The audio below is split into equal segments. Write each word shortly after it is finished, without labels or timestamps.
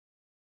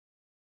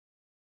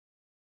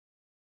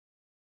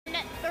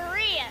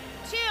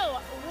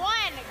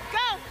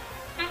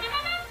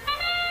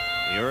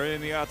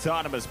in the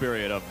autonomous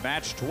period of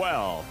match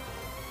 12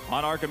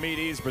 on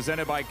Archimedes,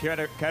 presented by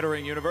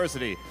Kettering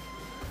University.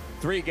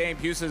 3 game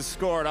pieces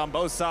scored on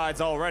both sides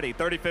already.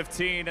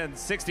 30-15 and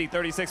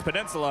 60-36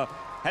 Peninsula.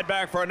 Head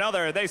back for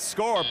another. They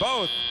score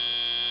both.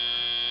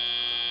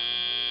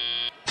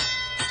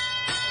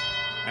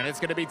 And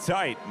it's going to be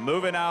tight.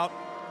 Moving out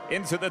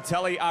into the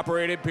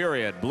tele-operated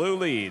period. Blue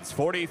leads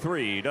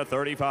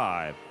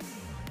 43-35.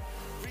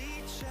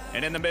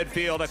 And in the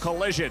midfield, a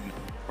collision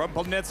from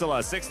Peninsula,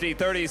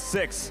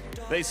 60-36.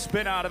 They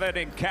spin out of it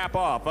and cap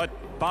off a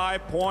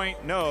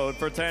 5-point node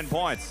for 10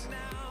 points.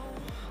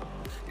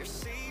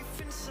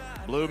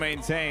 Blue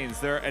maintains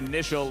their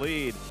initial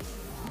lead,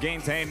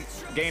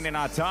 gaining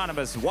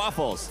autonomous.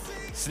 Waffles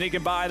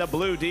sneaking by the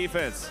blue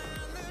defense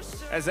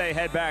as they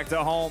head back to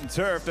home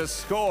turf to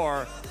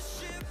score.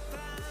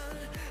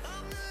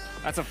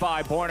 That's a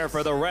 5-pointer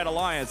for the Red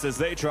Alliance as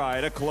they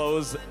try to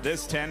close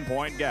this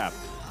 10-point gap.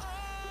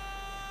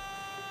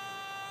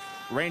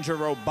 Ranger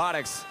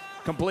Robotics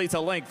completes a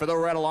link for the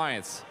Red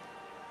Alliance.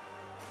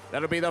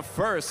 That'll be the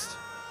first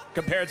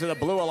compared to the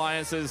Blue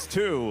Alliance's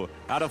 2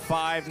 out of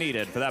 5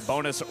 needed for that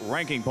bonus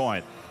ranking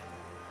point.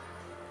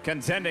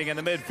 Contending in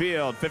the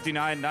midfield,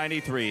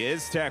 59-93,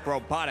 is Tech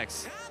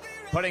Robotics,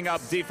 putting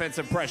up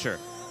defensive pressure.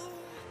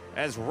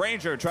 As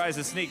Ranger tries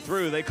to sneak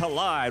through, they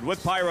collide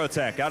with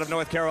Pyrotech out of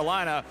North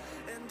Carolina,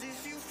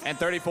 and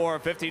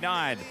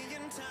 34-59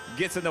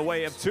 gets in the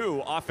way of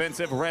 2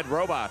 offensive Red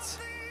robots.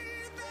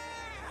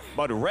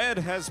 But Red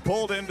has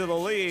pulled into the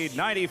lead,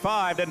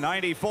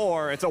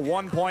 95-94. It's a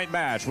 1-point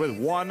match with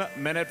 1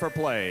 minute for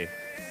play.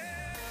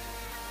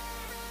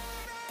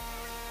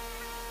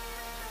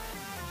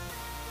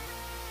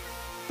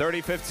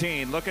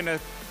 (30-15) looking to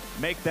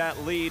make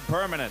that lead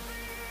permanent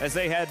as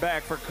they head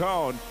back for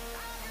cone.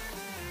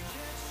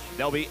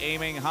 They'll be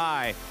aiming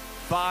high,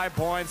 5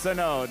 points a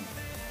node.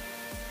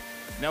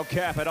 They'll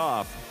cap it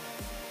off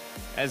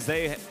as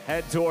they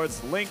head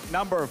towards link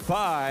number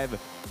 5.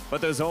 But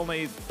there's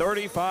only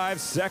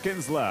 35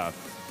 seconds left.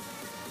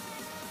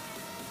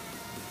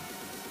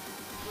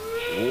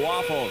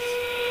 Waffles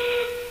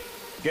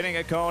getting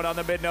a cone on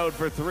the mid node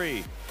for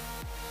 3.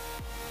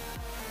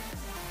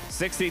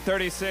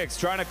 60-36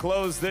 trying to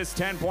close this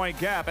 10-point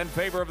gap in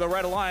favor of the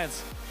Red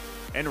Alliance.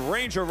 And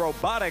Ranger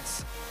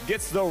Robotics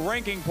gets the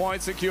ranking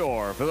point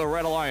secure for the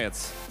Red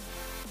Alliance.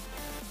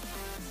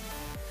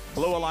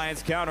 Blue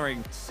Alliance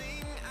countering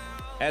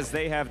as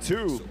they have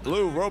 2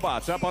 blue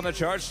robots up on the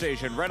charge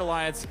station. Red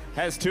Alliance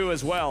has 2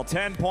 as well.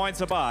 10 points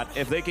a bot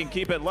if they can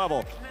keep it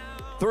level.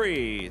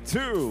 3,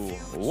 2,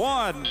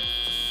 1.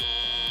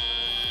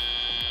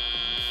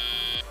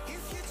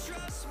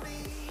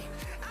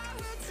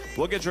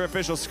 We'll get your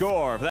official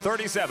score.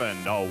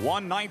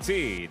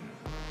 37-119.